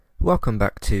Welcome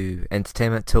back to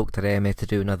Entertainment Talk. Today I'm here to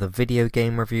do another video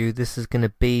game review. This is going to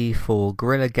be for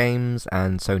Guerrilla Games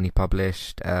and Sony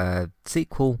published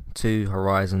sequel to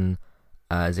Horizon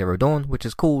Zero Dawn, which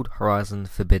is called Horizon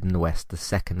Forbidden West, the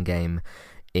second game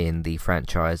in the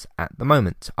franchise at the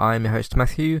moment. I'm your host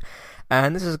Matthew,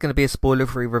 and this is going to be a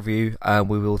spoiler-free review.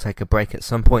 We will take a break at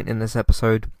some point in this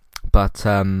episode, but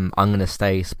I'm going to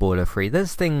stay spoiler-free.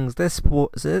 There's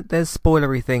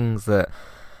spoilery things that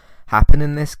happen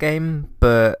in this game,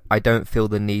 but I don't feel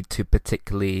the need to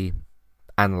particularly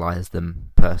analyze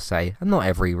them per se. And not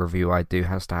every review I do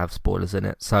has to have spoilers in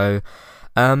it. So,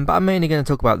 but I'm mainly going to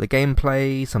talk about the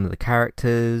gameplay, some of the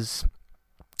characters,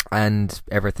 and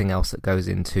everything else that goes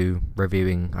into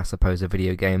reviewing, I suppose, a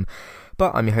video game.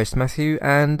 But I'm your host Matthew,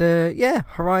 and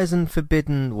Horizon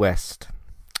Forbidden West.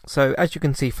 So, as you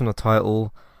can see from the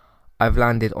title, I've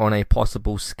landed on a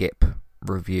possible skip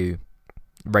review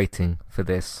rating for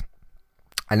this.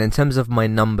 And in terms of my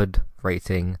numbered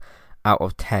rating out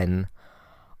of 10,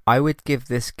 I would give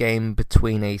this game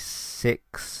between a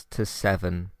 6 to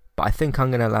 7. But I think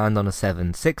I'm going to land on a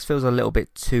 7. 6 feels a little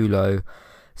bit too low.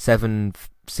 7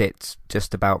 sits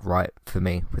just about right for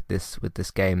me with this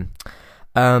game.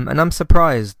 And I'm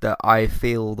surprised that I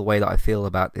feel the way that I feel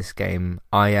about this game.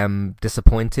 I am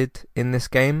disappointed in this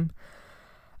game.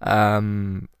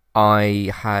 I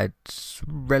had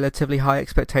relatively high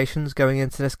expectations going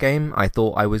into this game. I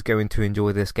thought I was going to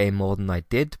enjoy this game more than I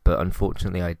did, but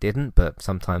unfortunately I didn't, but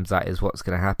sometimes that is what's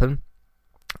going to happen.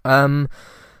 So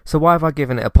why have I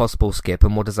given it a possible skip,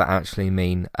 and what does that actually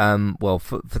mean? Well,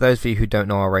 for those of you who don't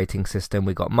know our rating system,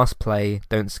 we got must play,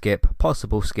 don't skip,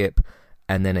 possible skip,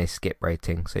 and then a skip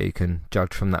rating, so you can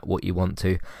judge from that what you want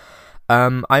to.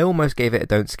 I almost gave it a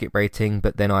don't skip rating,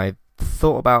 but then I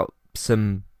thought about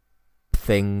some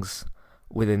things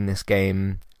within this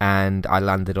game and I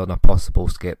landed on a possible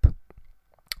skip.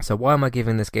 So why am I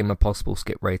giving this game a possible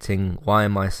skip rating? Why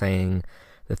am I saying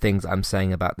the things I'm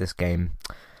saying about this game?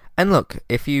 And look,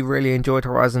 if you really enjoyed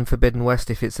Horizon Forbidden West,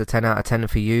 if it's a 10 out of 10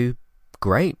 for you,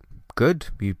 great, good.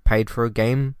 You paid for a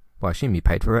game, well, I assume you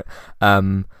paid for it,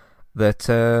 that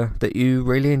you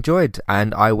really enjoyed,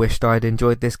 and I wished I'd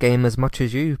enjoyed this game as much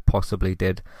as you possibly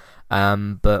did,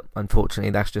 but unfortunately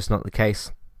that's just not the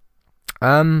case.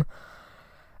 I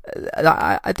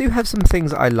do have some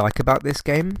things that I like about this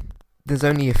game. There's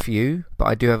only a few, but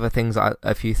I do have a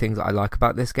few things that I like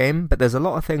about this game. But there's a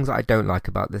lot of things that I don't like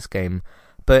about this game.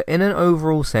 But in an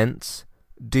overall sense,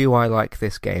 do I like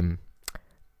this game?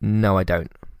 No, I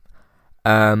don't.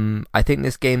 I think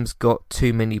this game's got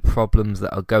too many problems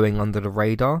that are going under the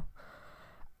radar.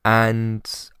 And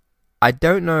I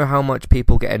don't know how much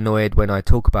people get annoyed when I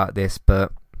talk about this,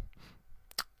 but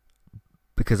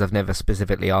because I've never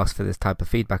specifically asked for this type of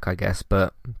feedback, I guess,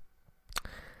 but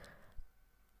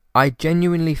I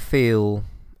genuinely feel,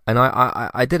 and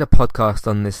I did a podcast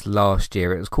on this last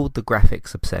year, it was called The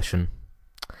Graphics Obsession,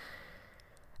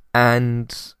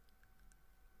 and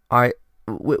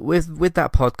with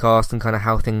that podcast and kind of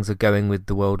how things are going with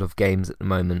the world of games at the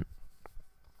moment,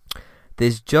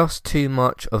 there's just too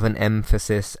much of an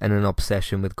emphasis and an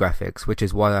obsession with graphics, which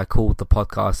is why I called the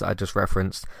podcast that I just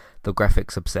referenced The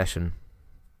Graphics Obsession.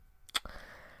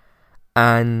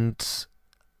 And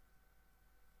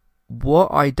what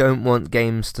I don't want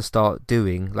games to start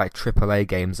doing, like AAA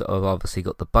games that have obviously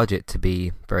got the budget to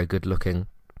be very good looking,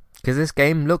 because this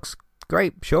game looks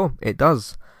great, sure, it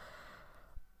does.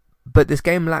 But this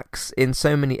game lacks in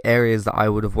so many areas that I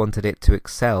would have wanted it to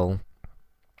excel,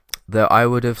 that I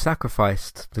would have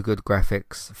sacrificed the good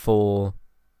graphics for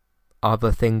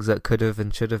other things that could have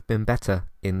and should have been better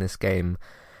in this game.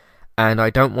 And I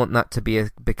don't want that to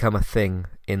become a thing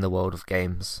in the world of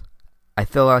games. I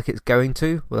feel like it's going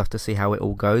to. We'll have to see how it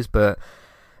all goes. But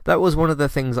that was one of the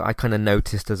things that I kind of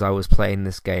noticed as I was playing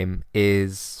this game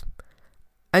is...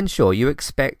 And sure, you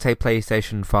expect a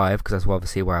PlayStation 5, because that's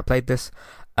obviously where I played this.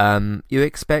 You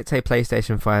expect a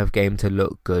PlayStation 5 game to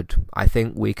look good. I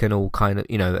think we can all kind of...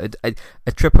 a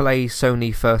AAA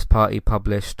Sony first-party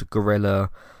published Guerrilla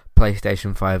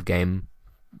PlayStation 5 game...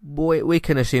 we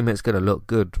can assume it's going to look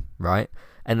good, right?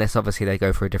 Unless obviously they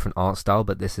go for a different art style,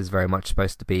 but this is very much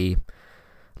supposed to be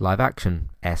live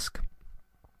action-esque.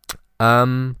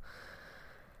 So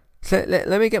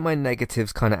let me get my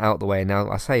negatives kind of out the way. Now,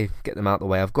 I say get them out the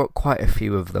way. I've got quite a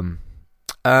few of them.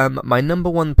 My number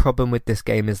one problem with this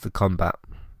game is the combat.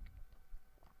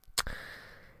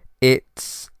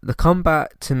 The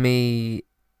combat to me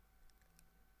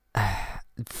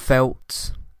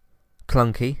felt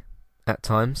clunky at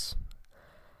times.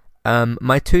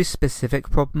 My two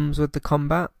specific problems with the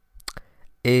combat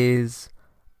is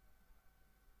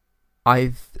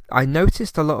I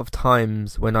noticed a lot of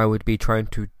times when I would be trying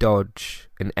to dodge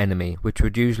an enemy, which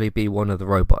would usually be one of the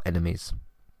robot enemies.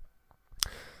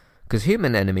 Because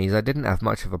human enemies I didn't have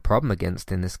much of a problem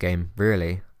against in this game,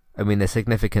 really. I mean, they're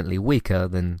significantly weaker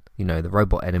than, the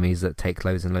robot enemies that take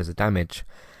loads and loads of damage.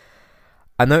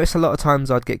 I noticed a lot of times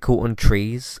I'd get caught on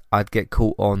trees, I'd get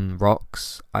caught on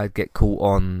rocks, I'd get caught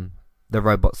on the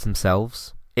robots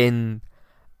themselves, in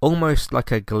almost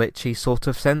like a glitchy sort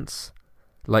of sense.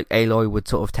 Like Aloy would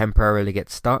sort of temporarily get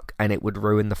stuck and it would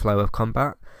ruin the flow of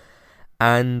combat.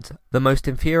 And the most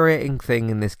infuriating thing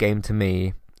in this game to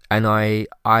me, and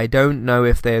I don't know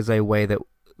if there's a way that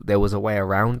there was a way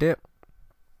around it,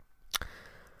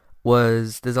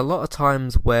 was there's a lot of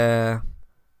times where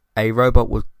a robot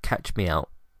would catch me out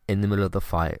in the middle of the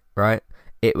fight, right?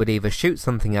 It would either shoot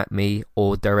something at me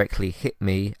or directly hit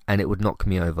me and it would knock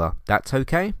me over. That's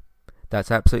okay. That's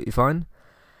absolutely fine.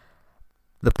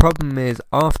 The problem is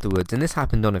afterwards, and this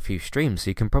happened on a few streams, so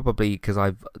you can probably, because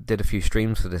I did a few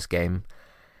streams for this game,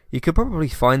 you could probably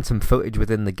find some footage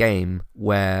within the game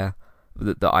where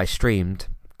that I streamed,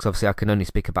 because obviously I can only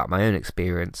speak about my own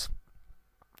experience,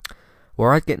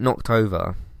 where I'd get knocked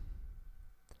over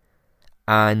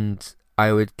and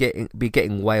I would be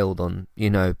getting wailed on.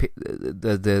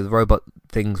 The robot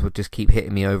things would just keep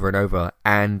hitting me over and over,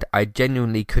 and I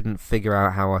genuinely couldn't figure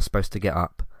out how I was supposed to get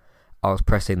up. I was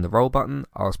pressing the roll button,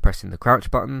 I was pressing the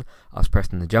crouch button, I was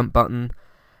pressing the jump button,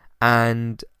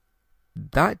 and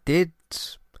that did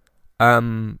a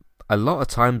lot of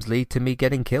times lead to me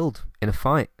getting killed in a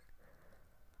fight.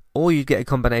 Or you get a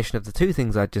combination of the two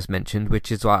things I just mentioned,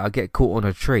 which is why I get caught on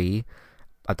a tree.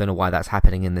 I don't know why that's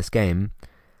happening in this game.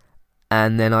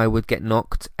 And then I would get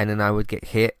knocked, and then I would get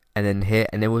hit, and then hit,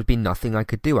 and there would be nothing I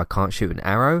could do. I can't shoot an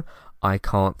arrow. I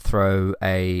can't throw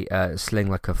a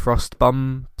sling like a frost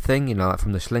bomb thing, like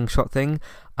from the slingshot thing.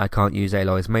 I can't use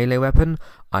Aloy's melee weapon.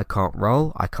 I can't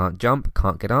roll. I can't jump.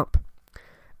 Can't get up.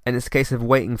 And it's a case of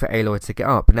waiting for Aloy to get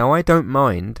up. Now, I don't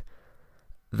mind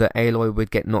that Aloy would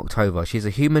get knocked over. She's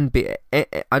a human being.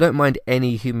 I don't mind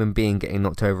any human being getting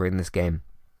knocked over in this game.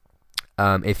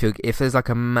 If there's like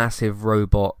a massive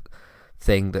robot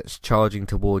thing that's charging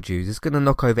towards you, it's going to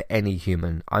knock over any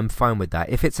human. I'm fine with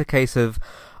that. If it's a case of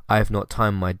I've not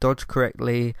timed my dodge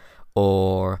correctly,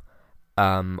 or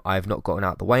I've not gotten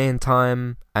out the way in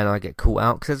time, and I get caught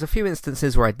out, because there's a few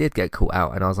instances where I did get caught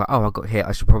out, and I was like, oh, I got hit,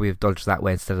 I should probably have dodged that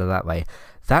way instead of that way.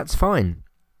 That's fine.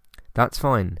 That's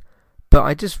fine.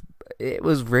 But it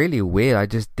was really weird. I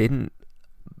just didn't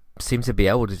seem to be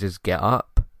able to just get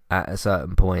up at a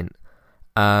certain point.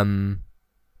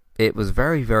 It was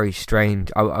very, very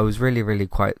strange. I was really, really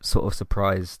quite sort of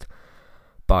surprised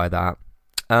by that.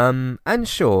 And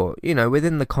sure,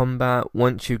 within the combat,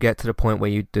 once you get to the point where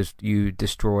you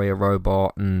destroy a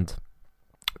robot, and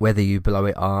whether you blow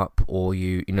it up or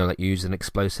you use an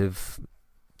explosive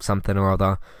something or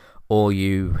other, or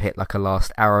you hit like a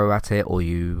last arrow at it, or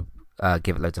you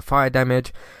give it loads of fire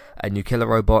damage, and you kill a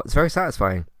robot, it's very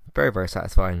satisfying. Very, very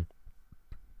satisfying.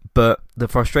 But the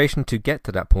frustration to get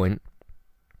to that point,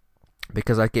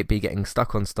 because I'd be getting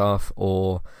stuck on stuff,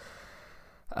 or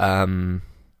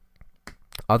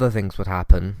other things would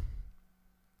happen,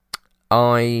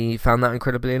 I found that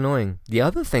incredibly annoying. The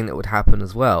other thing that would happen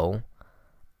as well,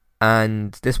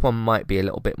 and this one might be a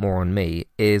little bit more on me,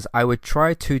 is I would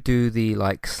try to do the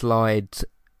slide.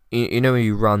 When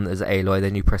you run as Aloy,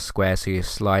 then you press square, so you're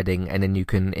sliding, and then you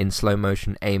can in slow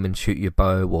motion aim and shoot your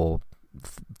bow, or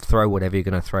throw whatever you're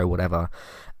going to throw, whatever,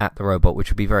 at the robot, which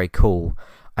would be very cool.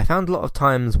 I found a lot of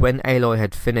times when Aloy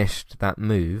had finished that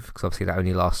move, because obviously that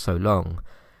only lasts so long,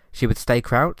 she would stay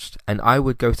crouched, and I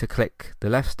would go to click the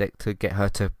left stick to get her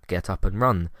to get up and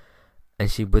run,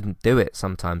 and she wouldn't do it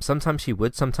sometimes. Sometimes she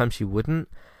would, sometimes she wouldn't,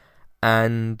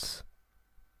 and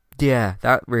yeah,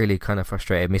 that really kind of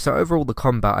frustrated me. So overall, the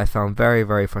combat I found very,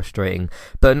 very frustrating,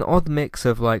 but an odd mix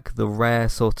of the rare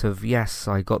sort of, yes,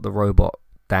 I got the robot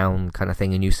down kind of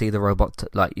thing, and you see the robot,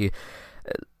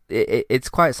 it's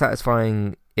quite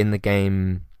satisfying in the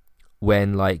game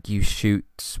when you shoot,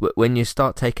 when you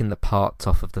start taking the parts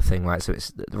off of the thing, right? So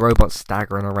it's the robot's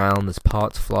staggering around, there's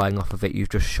parts flying off of it, you've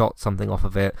just shot something off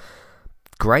of it.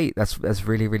 Great, that's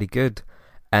really, really good.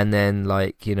 And then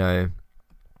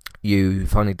you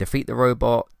finally defeat the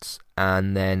robot,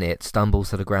 and then it stumbles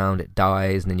to the ground, it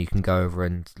dies, and then you can go over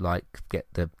and get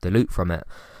the loot from it.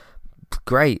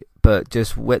 Great, but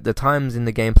just with the times in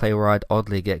the gameplay where I'd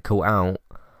oddly get caught out,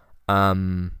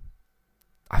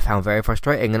 I found very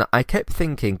frustrating. And I kept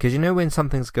thinking, because when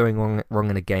something's going wrong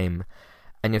in a game,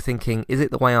 and you're thinking, is it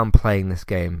the way I'm playing this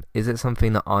game? Is it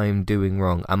something that I'm doing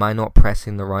wrong? Am I not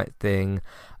pressing the right thing?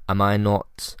 Am I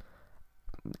not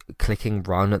clicking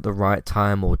run at the right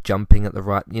time or jumping at the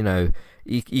right,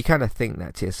 you kind of think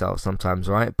that to yourself sometimes,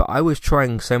 right? But I was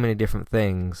trying so many different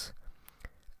things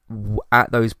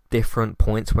at those different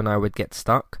points when I would get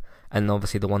stuck. And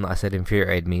obviously the one that I said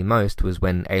infuriated me most was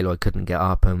when Aloy couldn't get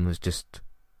up and was just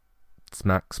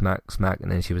smack, smack, smack,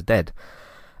 and then she was dead.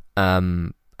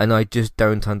 And I just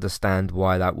don't understand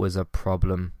why that was a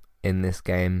problem in this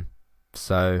game.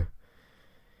 So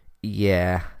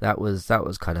yeah, that was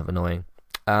kind of annoying.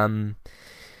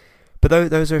 But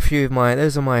those are a few of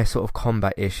my sort of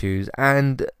combat issues.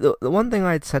 And the one thing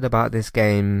I'd said about this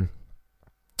game,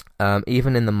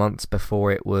 even in the months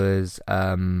before it was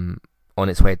on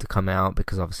its way to come out,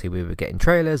 because obviously we were getting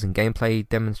trailers and gameplay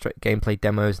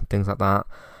demos and things like that,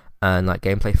 and like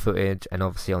gameplay footage, and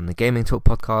obviously on the Gaming Talk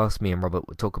podcast, me and Robert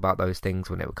would talk about those things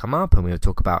when it would come up, and we would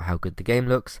talk about how good the game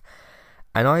looks.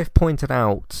 And I've pointed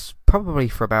out, probably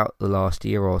for about the last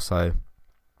year or so,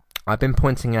 I've been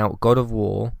pointing out God of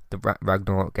War, the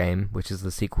Ragnarok game, which is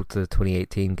the sequel to the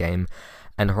 2018 game,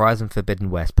 and Horizon Forbidden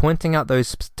West, pointing out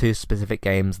those two specific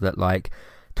games that, like,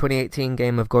 2018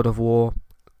 game of God of War,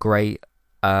 great.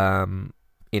 Horizon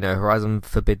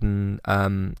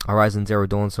Zero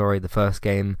Dawn, the first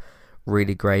game,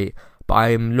 really great. But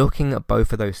I'm looking at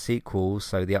both of those sequels,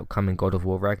 so the upcoming God of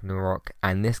War Ragnarok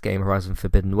and this game, Horizon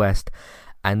Forbidden West,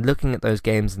 and looking at those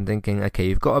games and thinking, okay,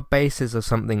 you've got a basis of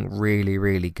something really,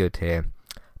 really good here,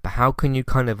 but how can you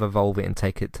kind of evolve it and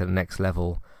take it to the next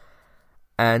level?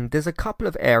 And there's a couple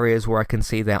of areas where I can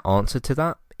see their answer to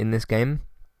that in this game.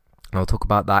 I'll talk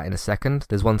about that in a second.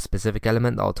 There's one specific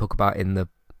element that I'll talk about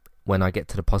when I get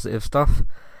to the positive stuff.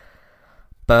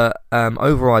 But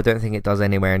overall, I don't think it does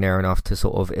anywhere near enough to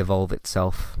sort of evolve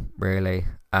itself, really.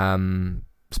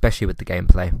 Especially with the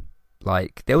gameplay.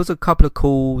 Like, there was a couple of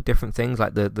cool different things,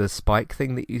 like the spike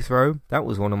thing that you throw. That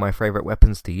was one of my favourite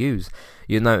weapons to use.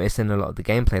 You'll notice in a lot of the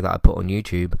gameplay that I put on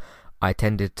YouTube, I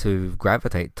tended to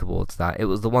gravitate towards that. It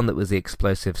was the one that was the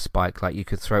explosive spike. Like, you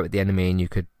could throw it at the enemy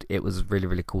and it was really,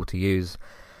 really cool to use.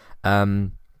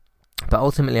 But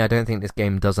ultimately, I don't think this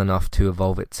game does enough to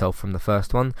evolve itself from the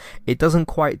first one. It doesn't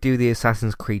quite do the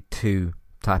Assassin's Creed 2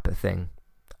 type of thing.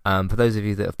 For those of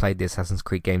you that have played the Assassin's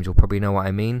Creed games, you'll probably know what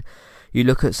I mean. You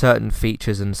look at certain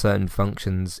features and certain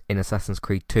functions in Assassin's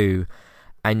Creed 2,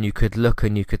 and you could look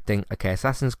and you could think, okay,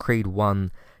 Assassin's Creed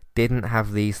 1 didn't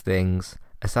have these things,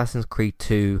 Assassin's Creed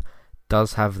 2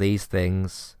 does have these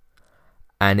things,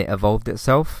 and it evolved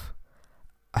itself.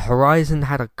 Horizon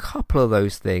had a couple of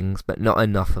those things, but not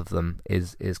enough of them,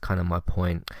 is kind of my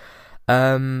point.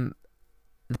 The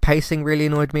pacing really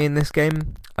annoyed me in this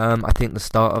game. I think the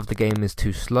start of the game is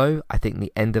too slow. I think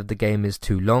the end of the game is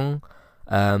too long.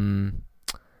 And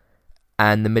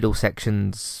the middle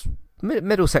section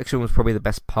was probably the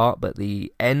best part, but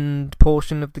the end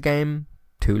portion of the game,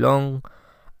 too long.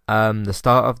 The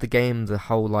start of the game, the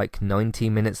whole 90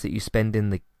 minutes that you spend in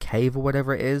the cave or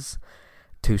whatever it is,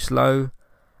 too slow.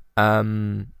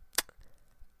 So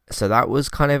that was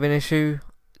kind of an issue.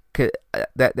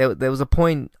 There was a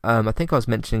point, I think I was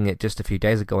mentioning it just a few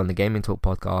days ago on the Gaming Talk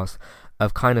podcast,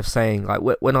 of kind of saying, like,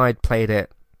 when I'd played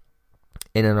it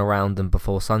in and around and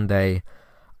before Sunday,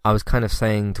 I was kind of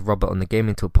saying to Robert on the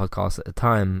Gaming Talk podcast at the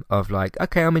time of like,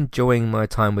 okay, I'm enjoying my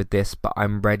time with this, but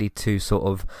I'm ready to sort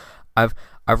of, I've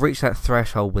reached that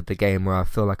threshold with the game where I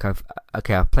feel like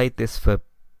I've played this for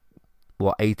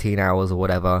 18 hours or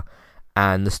whatever,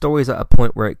 and the story's at a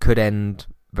point where it could end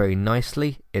very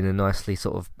nicely, in a nicely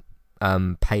sort of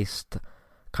paced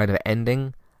kind of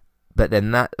ending, but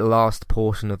then that last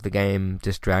portion of the game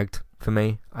just dragged for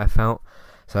me, I felt.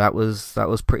 So that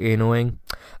was pretty annoying.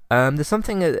 There's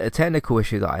something, a technical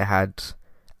issue that I had,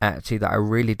 actually, that I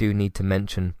really do need to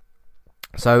mention.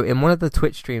 So in one of the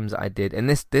Twitch streams that I did, and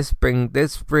this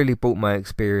really brought my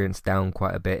experience down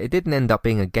quite a bit. It didn't end up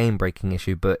being a game-breaking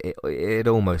issue, but it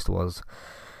almost was.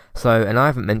 So, and I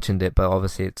haven't mentioned it, but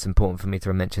obviously it's important for me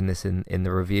to mention this in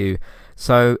the review.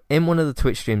 So, in one of the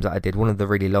Twitch streams that I did, one of the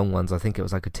really long ones, I think it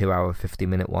was like a 2-hour,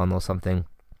 50-minute one or something,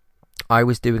 I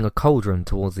was doing a cauldron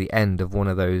towards the end of one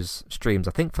of those streams.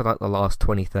 I think for like the last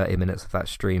 20-30 minutes of that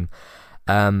stream.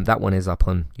 That one is up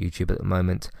on YouTube at the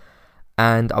moment.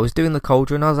 And I was doing the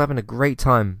cauldron. I was having a great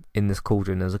time in this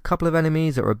cauldron. There's a couple of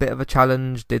enemies that were a bit of a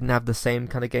challenge. Didn't have the same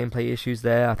kind of gameplay issues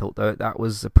there. I thought that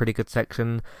was a pretty good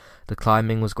section. The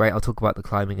climbing was great. I'll talk about the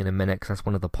climbing in a minute because that's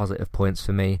one of the positive points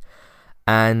for me.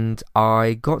 And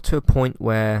I got to a point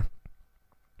where,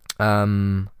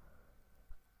 what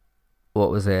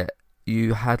was it?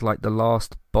 You had like the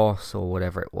last boss or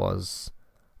whatever it was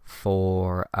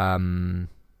for the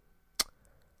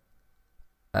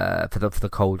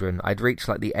cauldron. I'd reached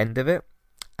like the end of it,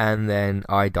 and then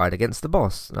I died against the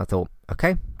boss. And I thought,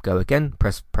 okay, go again,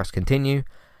 press continue.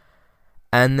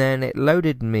 And then it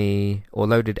loaded me, or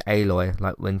loaded Aloy,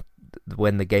 like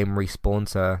when the game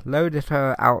respawns her, loaded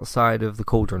her outside of the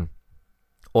cauldron.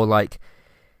 Or like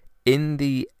in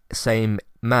the same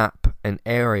map and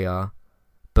area,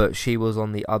 but she was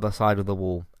on the other side of the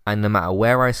wall. And no matter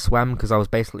where I swam, because I was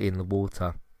basically in the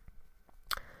water,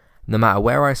 no matter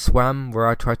where I swam, where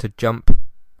I tried to jump,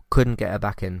 couldn't get her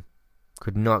back in.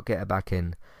 Could not get her back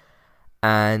in.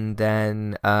 And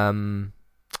then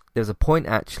there's a point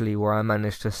actually where I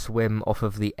managed to swim off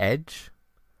of the edge.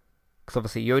 Because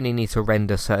obviously you only need to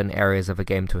render certain areas of a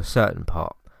game to a certain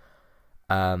part.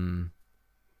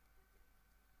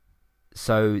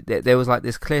 So there was like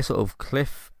this clear sort of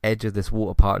cliff edge of this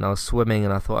water part, and I was swimming,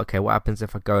 and I thought, okay, what happens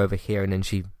if I go over here? And then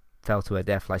she fell to her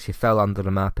death. Like, she fell under the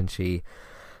map and she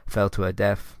fell to her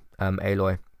death,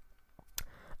 Aloy.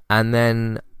 And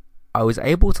then I was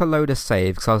able to load a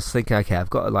save, because I was thinking, okay, I've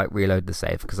got to like reload the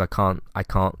save, because I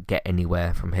can't get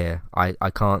anywhere from here. I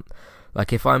can't,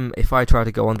 like, if I try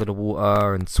to go under the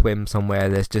water and swim somewhere,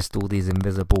 there's just all these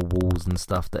invisible walls and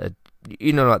stuff that are,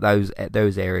 you know, like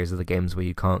those areas of the games where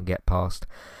you can't get past.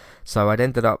 So I'd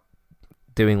ended up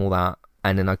doing all that,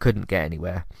 and then I couldn't get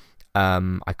anywhere.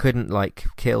 I couldn't like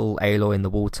kill Aloy in the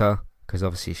water, because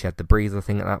obviously she had the breather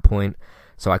thing at that point.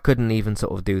 So I couldn't even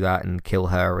sort of do that and kill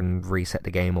her and reset the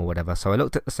game or whatever. So I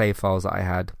looked at the save files that I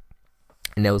had,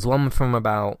 and there was one from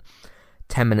about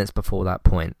 10 minutes before that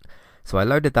point. So I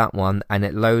loaded that one, and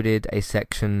it loaded a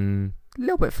section a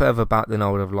little bit further back than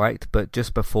I would have liked, but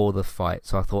just before the fight.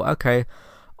 So I thought, okay,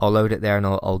 I'll load it there and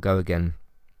I'll go again.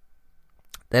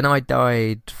 Then I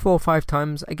died 4 or 5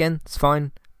 times. Again, it's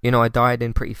fine. You know, I died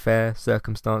in pretty fair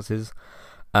circumstances.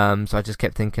 So I just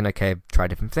kept thinking, okay, try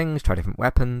different things, try different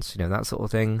weapons, you know, that sort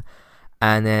of thing.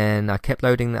 And then I kept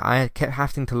loading. I kept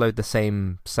having to load the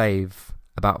same save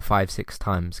about 5-6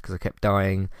 times, because I kept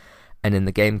dying, and then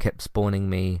the game kept spawning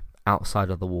me outside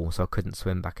of the wall, so I couldn't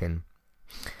swim back in.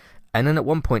 And then at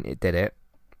one point it did it,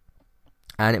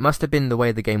 and it must have been the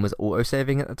way the game was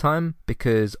auto-saving at the time,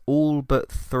 because all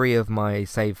but 3 of my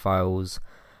save files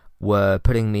were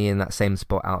putting me in that same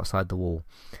spot outside the wall.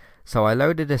 So I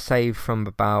loaded a save from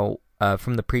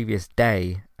from the previous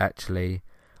day, actually,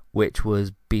 which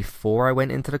was before I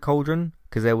went into the cauldron,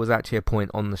 because there was actually a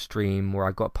point on the stream where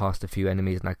I got past a few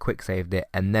enemies and I quick saved it,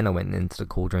 and then I went into the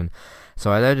cauldron.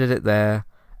 So I loaded it there,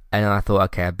 and I thought,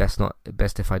 okay, best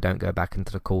if I don't go back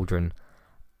into the cauldron.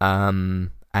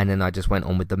 And then I just went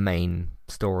on with the main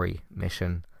story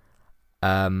mission.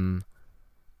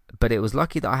 But it was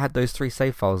lucky that I had those 3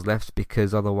 save files left,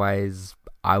 because otherwise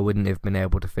I wouldn't have been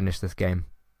able to finish this game.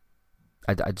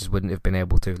 I just wouldn't have been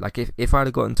able to. Like, if I'd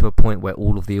have gotten to a point where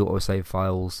all of the autosave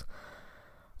files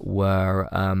were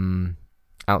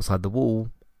outside the wall,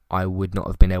 I would not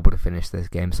have been able to finish this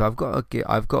game. So I've got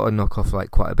to knock off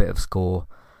like quite a bit of score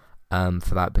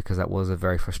for that, because that was a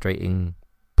very frustrating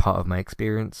part of my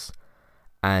experience,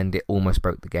 and it almost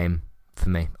broke the game for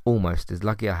me. Almost. It's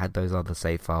lucky I had those other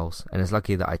save files, and it's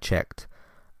lucky that I checked.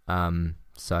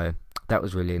 So that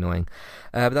was really annoying.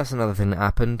 But that's another thing that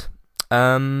happened.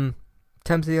 In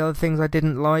terms of the other things I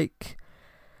didn't like,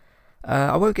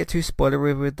 I won't get too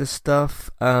spoilery with this stuff.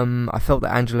 I felt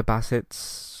that Angela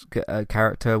Bassett's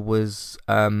character was,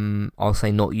 I'll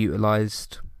say, not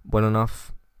utilised well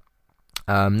enough.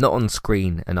 Not on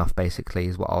screen enough, basically,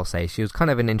 is what I'll say. She was kind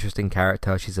of an interesting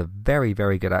character. She's a very,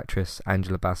 very good actress,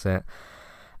 Angela Bassett.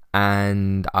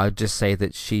 And I'd just say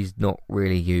that she's not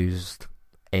really used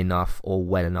enough or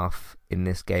well enough in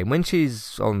this game. When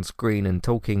she's on screen and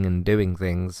talking and doing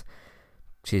things,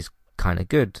 she's kind of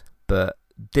good, but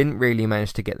didn't really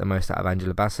manage to get the most out of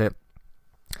Angela Bassett.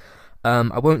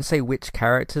 I won't say which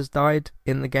characters died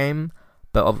in the game,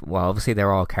 but obviously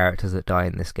there are characters that die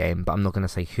in this game, but I'm not going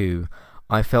to say who.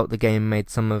 I felt the game made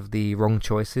some of the wrong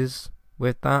choices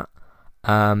with that.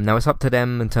 Now it's up to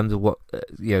them in terms of what,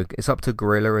 it's up to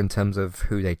Guerrilla in terms of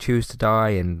who they choose to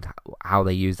die and how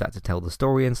they use that to tell the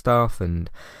story and stuff, and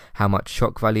how much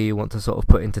shock value you want to sort of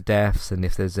put into deaths, and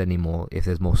if there's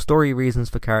more story reasons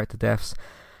for character deaths.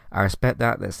 I respect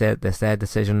that. That's their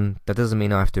decision. That doesn't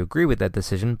mean I have to agree with their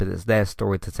decision, but it's their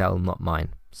story to tell, not mine.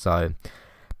 So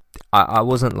I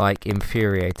wasn't like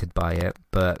infuriated by it,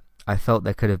 but I felt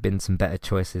there could have been some better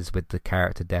choices with the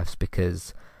character deaths,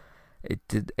 because it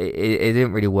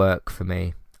didn't really work for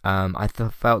me. I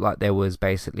felt like there was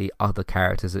basically other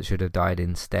characters that should have died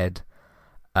instead,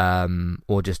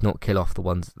 or just not kill off the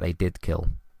ones that they did kill.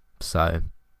 So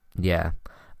yeah,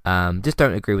 just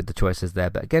don't agree with the choices there.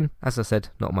 But again, as I said,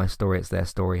 not my story, it's their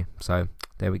story. So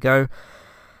there we go.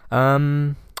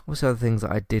 what's the other things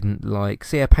that I didn't like?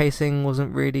 So yeah, pacing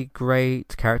wasn't really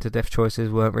great. Character death choices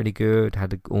weren't really good.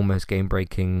 Had an almost game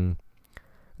breaking,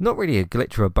 not really a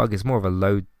glitch or a bug. It's more of a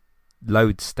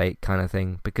load state kind of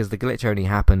thing, because the glitch only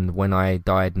happened when I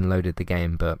died and loaded the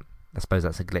game. But I suppose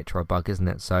that's a glitch or a bug, isn't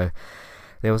it? So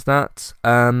there was that.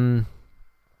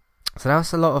 So that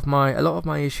was a lot of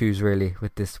my issues really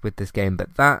with this game.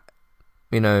 But that,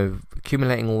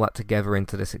 accumulating all that together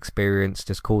into this experience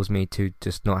just caused me to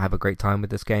just not have a great time with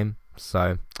this game.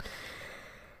 So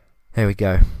there we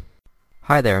go.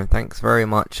 Hi there, and thanks very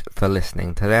much for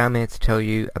listening. Today I'm here to tell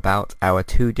you about our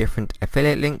 2 different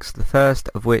affiliate links. The first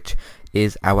of which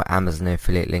is our Amazon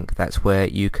affiliate link. That's where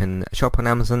you can shop on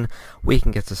Amazon. We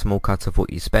can get a small cut of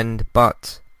what you spend,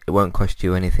 but it won't cost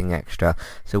you anything extra.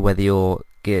 So whether you're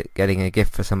getting a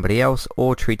gift for somebody else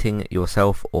or treating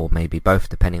yourself, or maybe both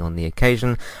depending on the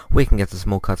occasion, we can get a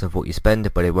small cut of what you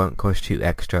spend, but it won't cost you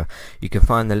extra. You can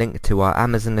find the link to our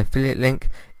Amazon affiliate link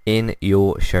in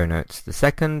your show notes. The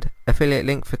second affiliate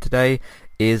link for today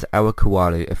is our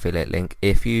Kualu affiliate link.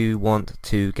 If you want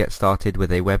to get started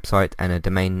with a website and a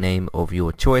domain name of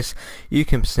your choice, you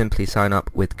can simply sign up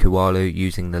with Kualu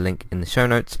using the link in the show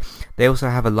notes. They also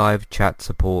have a live chat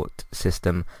support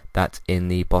system that's in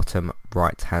the bottom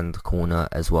right hand corner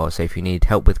as well. So if you need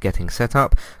help with getting set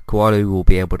up, Kualu will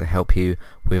be able to help you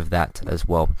with that as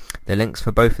well. The links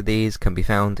for both of these can be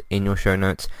found in your show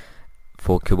notes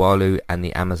for Kualu and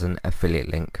the Amazon affiliate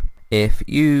link. If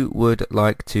you would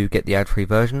like to get the ad-free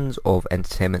versions of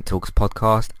Entertainment Talks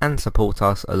podcast and support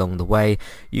us along the way,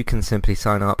 you can simply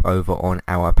sign up over on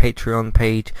our Patreon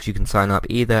page. You can sign up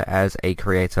either as a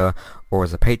creator or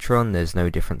as a patron. There's no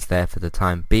difference there for the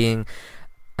time being.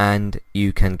 And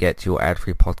you can get your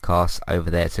ad-free podcasts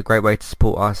over there. It's a great way to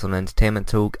support us on Entertainment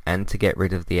Talk and to get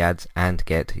rid of the ads and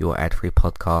get your ad-free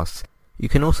podcasts. You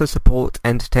can also support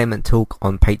Entertainment Talk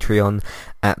on Patreon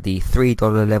at the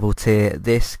 $3 level tier.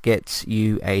 This gets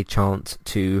you a chance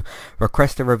to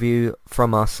request a review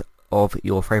from us of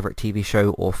your favourite TV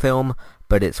show or film,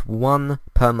 but it's 1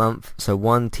 per month, so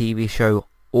 1 TV show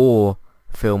or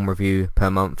film review per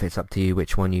month. It's up to you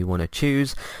which one you want to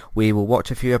choose. We will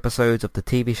watch a few episodes of the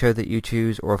TV show that you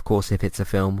choose, or of course if it's a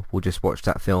film, we'll just watch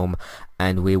that film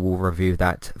and we will review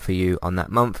that for you on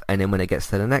that month. And then when it gets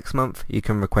to the next month, you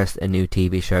can request a new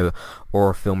TV show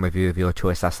or a film review of your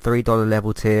choice. That's $3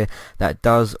 level tier. That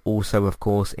does also of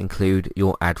course include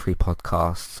your ad-free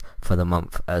podcasts for the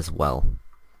month as well.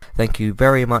 Thank you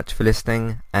very much for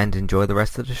listening and enjoy the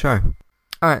rest of the show.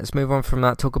 Alright, let's move on from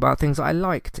that, talk about things I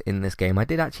liked in this game. I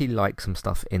did actually like some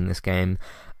stuff in this game.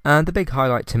 And the big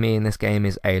highlight to me in this game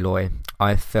is Aloy.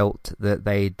 I felt that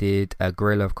they did,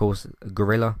 Guerrilla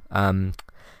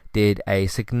did a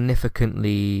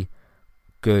significantly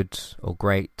good or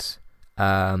great,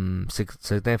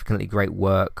 significantly great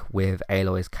work with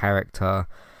Aloy's character.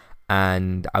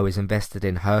 And I was invested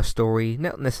in her story.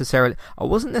 I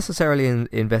wasn't necessarily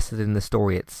invested in the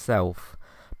story itself,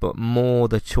 but more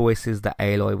the choices that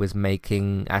Aloy was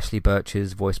making. Ashly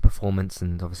Burch's voice performance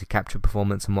and obviously capture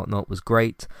performance and whatnot was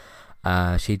great.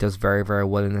 She does very, very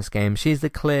well in this game. She's the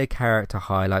clear character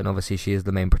highlight, and obviously she is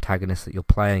the main protagonist that you're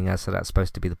playing as, so that's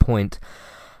supposed to be the point.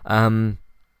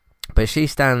 But she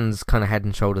stands kind of head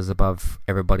and shoulders above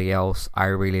everybody else. I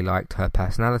really liked her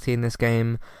personality in this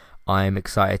game. I'm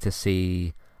excited to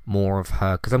see more of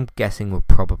her, because I'm guessing we're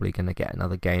probably going to get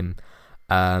another game.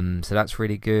 So that's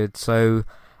really good. So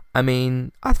I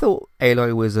mean, I thought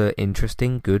Aloy was an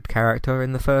interesting, good character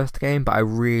in the first game, but I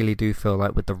really do feel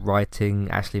like with the writing,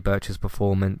 Ashly Burch's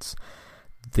performance,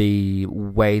 the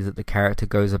way that the character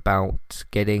goes about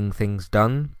getting things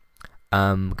done,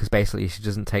 because basically she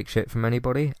doesn't take shit from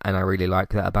anybody, and I really like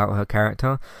that about her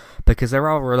character, because there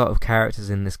are a lot of characters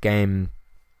in this game,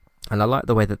 and I like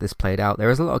the way that this played out. There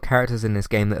is a lot of characters in this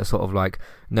game that are sort of like,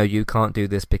 no, you can't do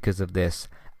this because of this,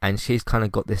 and she's kind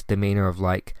of got this demeanour of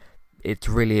like, it's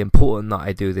really important that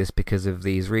I do this because of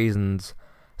these reasons,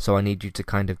 so I need you to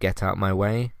kind of get out my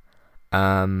way.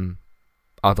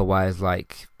 Otherwise,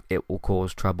 like, it will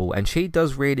cause trouble. And she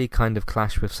does really kind of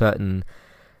clash with certain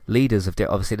leaders of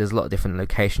obviously there's a lot of different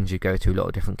locations you go to, a lot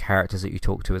of different characters that you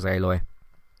talk to as Aloy.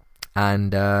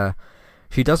 And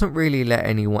she doesn't really let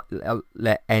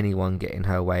anyone get in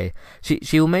her way.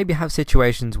 She will maybe have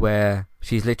situations where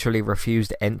she's literally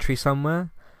refused entry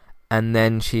somewhere, and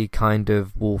then she kind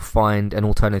of will find an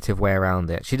alternative way around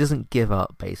it. She doesn't give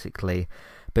up, basically,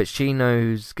 but she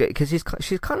knows, because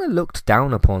she's kind of looked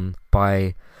down upon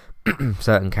by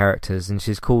certain characters, and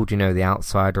she's called, the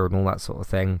outsider and all that sort of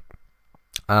thing.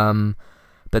 But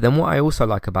then what I also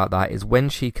like about that is when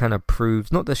she kind of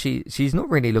proves, not that she's not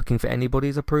really looking for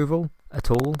anybody's approval at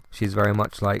all. She's very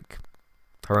much like,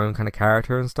 her own kind of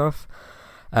character and stuff.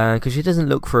 Because she doesn't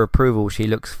look for approval, she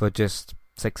looks for just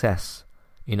success,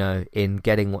 in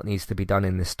getting what needs to be done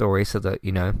in this story so that,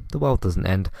 the world doesn't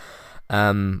end,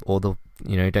 or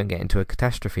don't get into a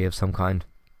catastrophe of some kind.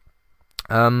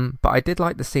 But I did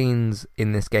like the scenes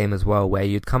in this game as well, where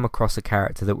you'd come across a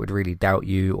character that would really doubt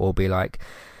you, or be like,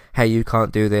 hey, you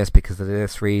can't do this because of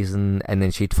this reason, and then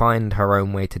she'd find her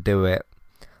own way to do it,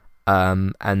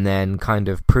 and then kind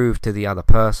of prove to the other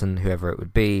person, whoever it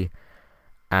would be,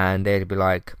 and they'd be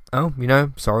like, oh,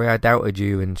 sorry I doubted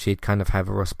you, and she'd kind of have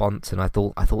a response, and I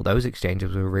thought those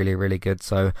exchanges were really, really good,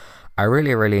 so I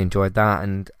really, really enjoyed that.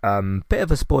 And bit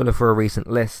of a spoiler for a recent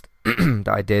list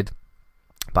that I did,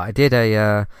 but I did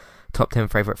a top 10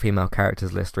 favourite female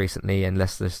characters list recently, and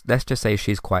let's just say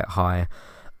she's quite high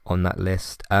on that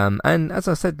list. And as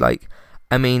I said,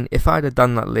 if I'd have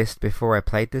done that list before I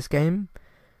played this game,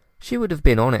 she would have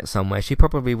been on it somewhere. She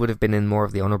probably would have been in more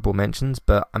of the honourable mentions,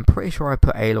 but I'm pretty sure I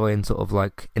put Aloy in sort of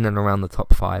in and around the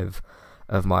top 5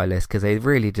 of my list, because they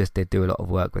really just did do a lot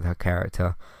of work with her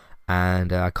character,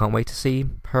 and I can't wait to see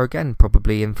her again,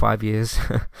 probably in 5 years,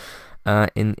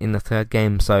 in the third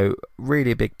game. So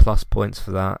really big plus points for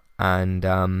that, and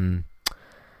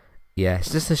yeah,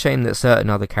 it's just a shame that certain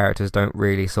other characters don't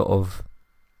really sort of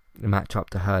match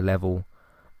up to her level.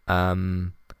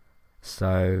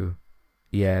 So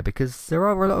yeah, because there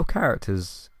are a lot of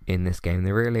characters in this game,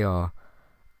 there really are,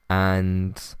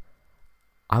 and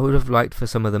I would have liked for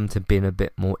some of them to have been a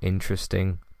bit more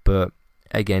interesting, but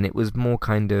again, it was more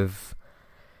kind of,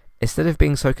 instead of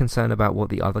being so concerned about what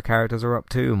the other characters are up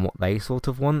to and what they sort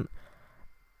of want,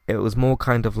 it was more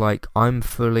kind of like, I'm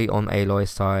fully on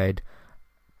Aloy's side,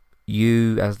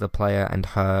 you as the player and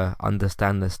her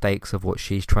understand the stakes of what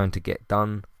she's trying to get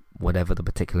done, whatever the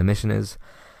particular mission is,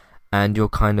 and you're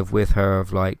kind of with her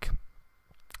of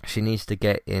she needs to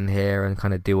get in here and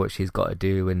kind of do what she's got to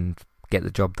do and get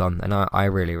the job done, and I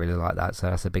really, really like that, so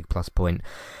that's a big plus point.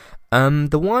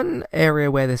 The one area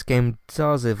where this game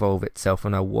does evolve itself,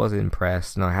 and I was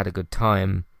impressed and I had a good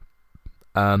time,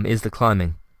 is the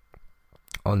climbing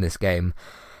on this game.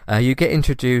 You get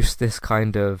introduced this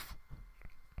kind of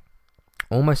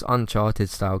almost Uncharted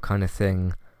style kind of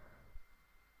thing,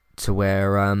 to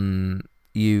where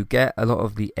you get a lot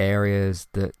of the areas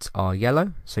that are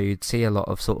yellow, so you'd see a lot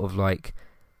of sort of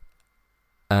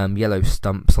yellow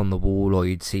stumps on the wall, or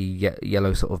you'd see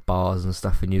yellow sort of bars and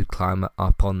stuff, and you'd climb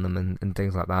up on them and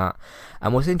things like that.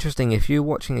 And what's interesting, if you're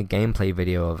watching a gameplay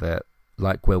video of it,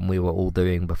 like when we were all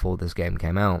doing before this game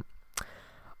came out,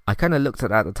 I kind of looked at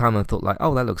that at the time and thought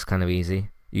oh, that looks kind of easy.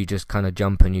 You just kind of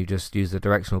jump and you just use the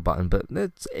directional button, but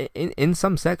it's, in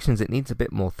some sections it needs a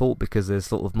bit more thought, because there's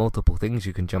sort of multiple things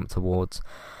you can jump towards.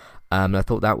 I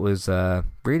thought that was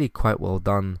really quite well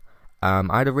done.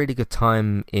 I had a really good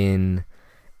time in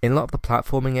a lot of the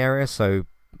platforming area, so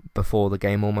before the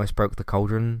game almost broke the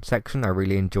cauldron section, I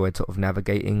really enjoyed sort of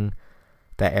navigating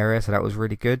that area, so that was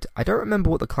really good. I don't remember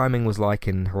what the climbing was like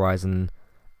in Horizon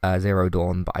Zero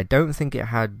Dawn, but I don't think it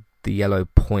had the yellow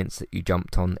points that you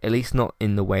jumped on, at least not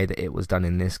in the way that it was done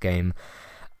in this game.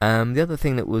 The other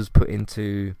thing that was put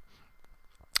into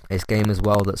this game as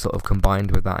well that sort of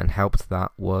combined with that and helped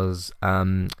that was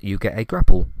you get a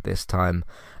grapple this time.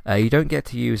 You don't get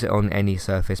to use it on any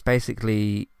surface.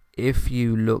 Basically, if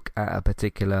you look at a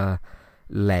particular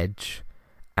ledge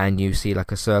and you see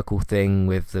a circle thing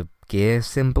with the gear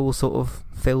symbol sort of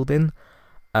filled in,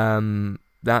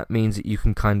 that means that you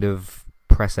can kind of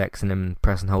press X and then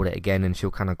press and hold it again, and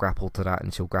she'll kind of grapple to that,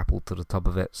 and she'll grapple to the top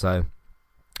of it. So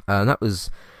that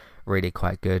was really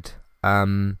quite good,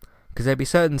 because there'd be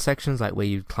certain sections where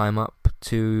you'd climb up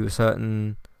to a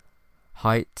certain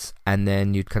height, and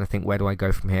then you'd kind of think, where do I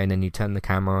go from here? And then you turn the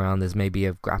camera around, there's maybe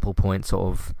a grapple point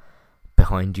sort of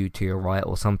behind you to your right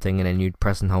or something, and then you'd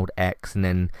press and hold X, and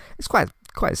then it's quite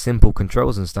simple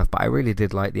controls and stuff, but I really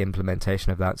did like the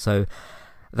implementation of that. So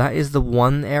that is the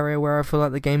one area where I feel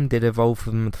like the game did evolve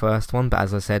from the first one, but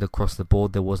as I said, across the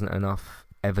board there wasn't enough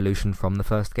evolution from the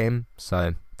first game,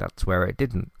 so that's where it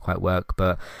didn't quite work.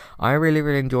 But I really,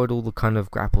 really enjoyed all the kind of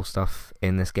grapple stuff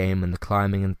in this game, and the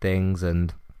climbing and things,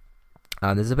 and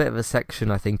there's a bit of a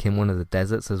section, I think, in one of the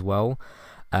deserts as well,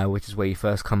 which is where you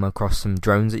first come across some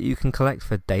drones that you can collect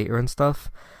for data and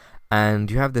stuff, and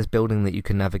you have this building that you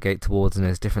can navigate towards, and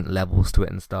there's different levels to it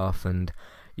and stuff, and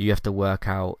you have to work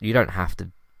out, you don't have to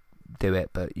do it,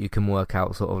 but you can work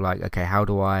out sort of okay, how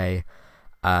do I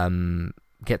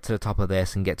get to the top of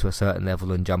this and get to a certain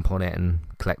level and jump on it and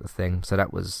collect the thing. So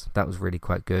that was really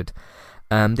quite good.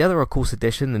 The other, of course,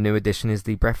 addition, the new addition, is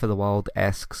the Breath of the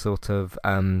Wild-esque sort of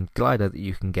glider that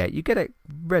you can get. You get it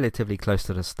relatively close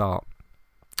to the start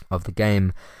of the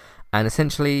game, And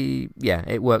essentially, yeah,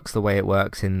 it works the way it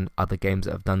works in other games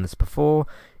that have done this before.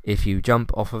 If you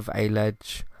jump off of a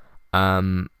ledge,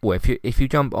 well, if you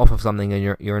jump off of something and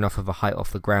you're enough of a height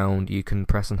off the ground, you can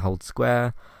press and hold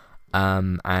square,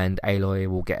 and Aloy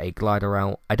will get a glider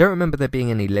out. I don't remember there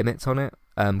being any limits on it,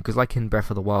 because like in Breath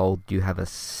of the Wild, you have a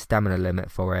stamina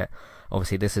limit for it.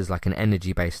 Obviously, this is like an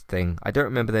energy-based thing. I don't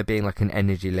remember there being like an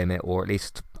energy limit, or at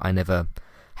least I never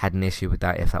had an issue with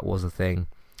that if that was a thing.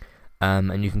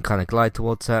 And you can kind of glide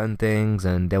towards certain things,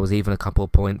 and there was even a couple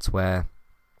of points where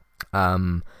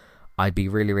I'd be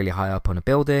really, really high up on a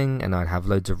building, and I'd have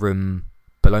loads of room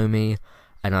below me,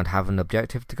 and I'd have an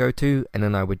objective to go to, and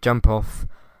then I would jump off,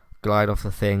 glide off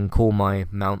the thing, call my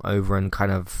mount over, and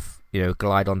kind of,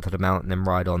 glide onto the mount and then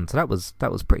ride on. So that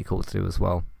was pretty cool to do as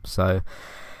well. So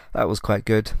that was quite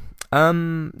good.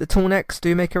 The tall necks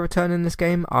do make a return in this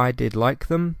game. I did like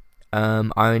them. I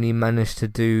only managed to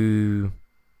do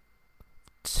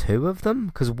 2 of them,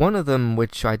 because one of them,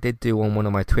 which I did do on one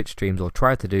of my Twitch streams, or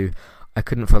tried to do, I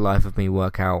couldn't for the life of me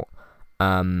work out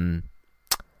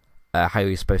how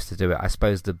you're supposed to do it. I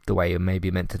suppose the way you're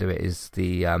maybe meant to do it is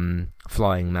the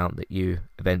flying mount that you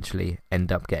eventually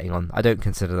end up getting on. I don't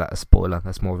consider that a spoiler.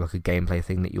 That's more of like a gameplay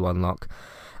thing that you unlock.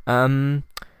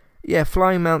 Yeah,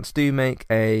 flying mounts do make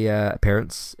a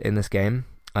appearance in this game.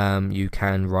 You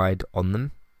can ride on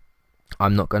them.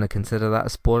 I'm not going to consider that a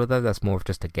spoiler though. That's more of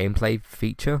just a gameplay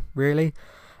feature, really.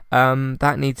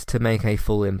 That needs to make a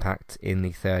full impact in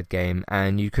the 3rd game,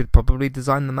 and you could probably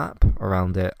design the map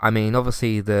around it. I mean,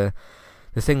 obviously the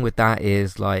thing with that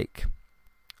is, like,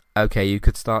 okay, you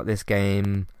could start this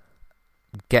game,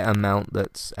 get a mount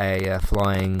that's a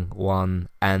flying one,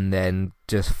 and then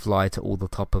just fly to all the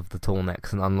top of the tall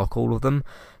necks and unlock all of them.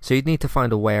 So you'd need to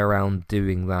find a way around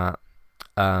doing that,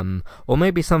 or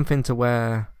maybe something to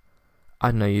where,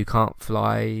 I don't know, you can't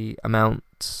fly a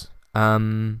mount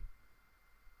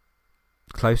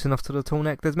close enough to the tall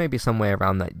neck. There's maybe some way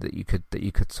around that you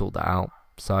could sort that out.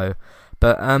 So,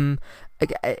 but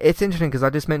it's interesting because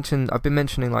I've been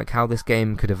mentioning like how this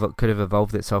game could have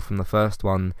evolved itself from the first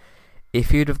one.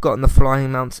 If you'd have gotten the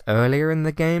flying mounts earlier in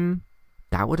the game,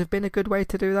 that would have been a good way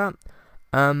to do that.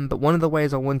 But one of the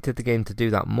ways I wanted the game to do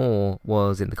that more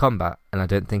was in the combat, and I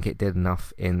don't think it did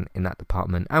enough in that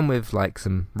department, and with like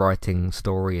some writing,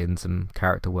 story, and some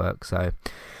character work. So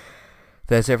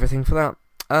there's everything for that.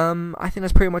 I think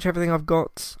that's pretty much everything I've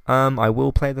got. I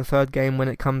will play the 3rd game when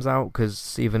it comes out,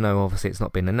 because even though obviously it's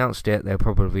not been announced yet, there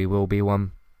probably will be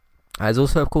one. There's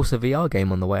also, of course, a VR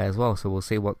game on the way as well, so we'll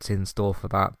see what's in store for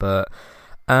that. But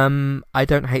I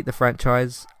don't hate the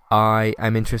franchise. I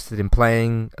am interested in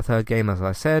playing a 3rd game, as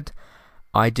I said.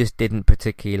 I just didn't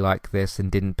particularly like this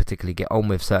and didn't particularly get on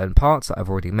with certain parts that I've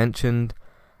already mentioned.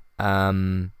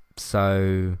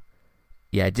 So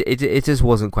yeah, it just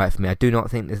wasn't quite for me. I do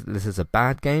not think this is a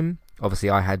bad game. Obviously,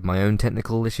 I had my own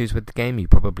technical issues with the game. You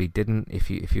probably didn't if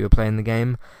you were playing the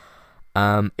game.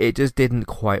 It just didn't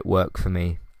quite work for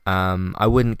me. I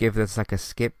wouldn't give this like a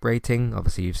skip rating.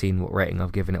 Obviously, you've seen what rating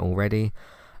I've given it already.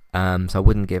 So I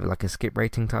wouldn't give it like a skip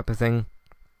rating type of thing.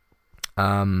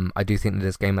 I do think that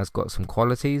this game has got some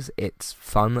qualities. It's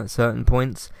fun at certain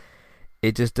points.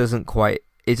 It just doesn't quite.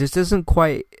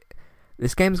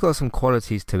 This game's got some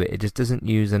qualities to it. It just doesn't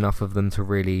use enough of them to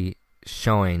really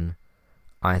shine,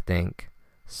 I think.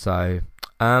 So,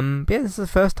 yeah, this is the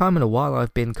first time in a while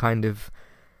I've been kind of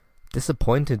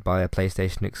disappointed by a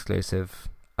PlayStation exclusive.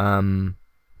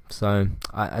 So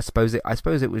I suppose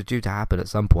it was due to happen at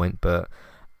some point, but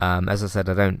as I said,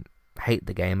 I don't hate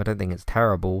the game. I don't think it's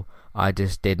terrible. I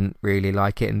just didn't really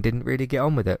like it and didn't really get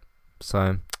on with it.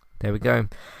 So there we go.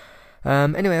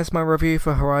 Anyway, that's my review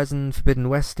for Horizon Forbidden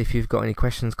West. If you've got any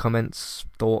questions, comments,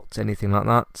 thoughts, anything like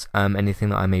that, anything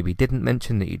that I maybe didn't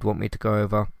mention that you'd want me to go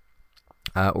over,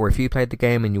 or if you played the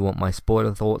game and you want my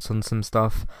spoiler thoughts on some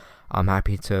stuff, I'm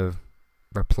happy to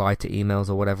reply to emails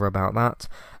or whatever about that.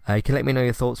 You can let me know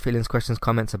your thoughts, feelings, questions,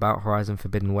 comments about Horizon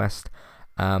Forbidden West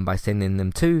by sending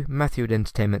them to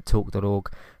Matthew@entertainmenttalk.org,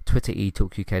 Twitter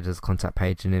eTalkUK, there's a contact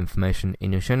page and information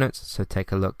in your show notes, so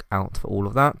take a look out for all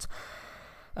of that.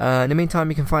 In the meantime,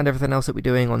 you can find everything else that we're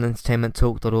doing on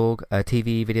entertainmenttalk.org,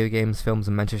 TV, video games, films,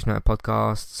 and Manchester United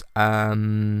podcasts.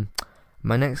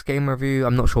 My next game review,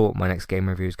 I'm not sure what my next game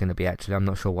review is going to be actually. I'm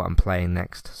not sure what I'm playing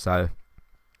next, so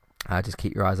just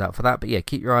keep your eyes out for that. But yeah,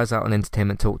 keep your eyes out on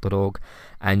entertainmenttalk.org,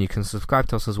 and you can subscribe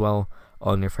to us as well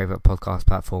on your favourite podcast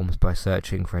platforms by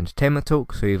searching for Entertainment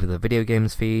Talk, so either the video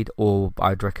games feed, or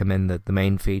I'd recommend the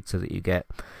main feed so that you get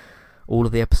all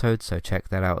of the episodes, so check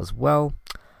that out as well.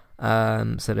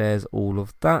 So there's all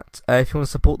of that. If you want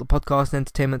to support the podcast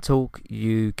Entertainment Talk,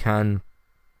 you can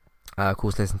Of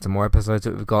course, listen to more episodes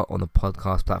that we've got on the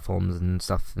podcast platforms and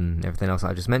stuff and everything else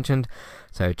that I just mentioned.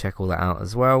 So check all that out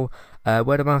as well.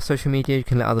 Word of mouth, social media, you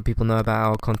can let other people know about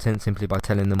our content simply by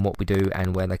telling them what we do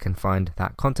and where they can find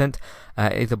that content.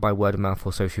 Either by word of mouth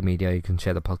or social media, you can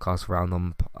share the podcast around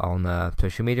on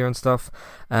social media and stuff.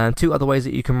 And 2 other ways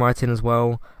that you can write in as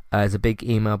well. There's a big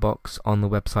email box on the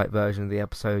website version of the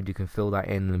episode. You can fill that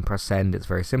in and press send. It's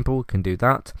very simple. You can do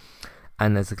that.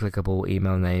 And there's a clickable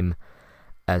email name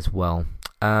as well.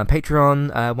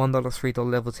 Patreon, $1,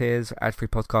 $3 level tiers, ad-free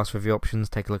podcast review options.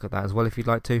 Take a look at that as well if you'd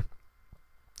like to.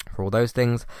 For all those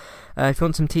things. If you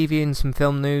want some TV and some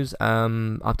film news,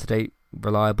 up-to-date,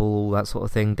 reliable, that sort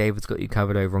of thing, David's got you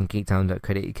covered over on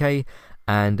geektown.co.uk.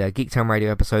 And Geektown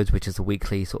Radio episodes, which is a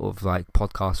weekly sort of like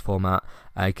podcast format.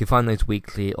 You can find those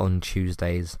weekly on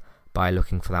Tuesdays by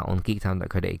looking for that on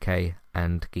geektown.co.uk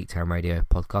and Geektown Radio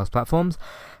podcast platforms.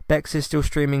 Bex is still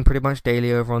streaming pretty much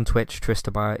daily over on Twitch,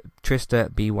 Trista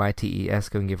BYTES.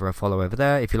 Go and give her a follow over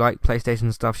there. If you like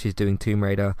PlayStation stuff, she's doing Tomb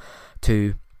Raider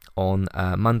 2 on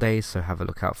Mondays, so have a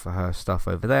look out for her stuff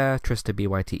over there. Trista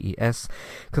BYTES.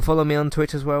 You can follow me on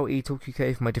Twitch as well,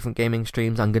 eTalkUK, for my different gaming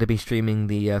streams. I'm going to be streaming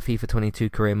the FIFA 22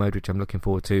 career mode, which I'm looking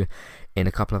forward to in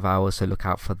a couple of hours, so look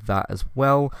out for that as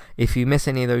well. If you miss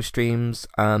any of those streams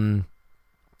and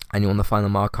you want to find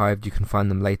them archived, you can find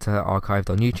them later archived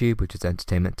on YouTube, which is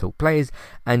Entertainment Talk Plays,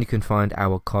 and you can find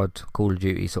our COD, Call of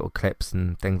Duty sort of clips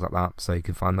and things like that, so you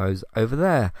can find those over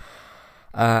there.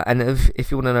 And if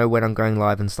you want to know when I'm going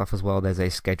live and stuff as well, there's a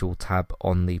schedule tab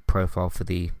on the profile for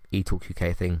the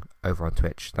eTalkUK thing over on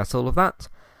Twitch. That's all of that.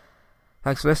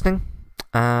 Thanks for listening,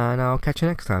 and I'll catch you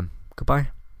next time.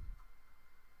 Goodbye.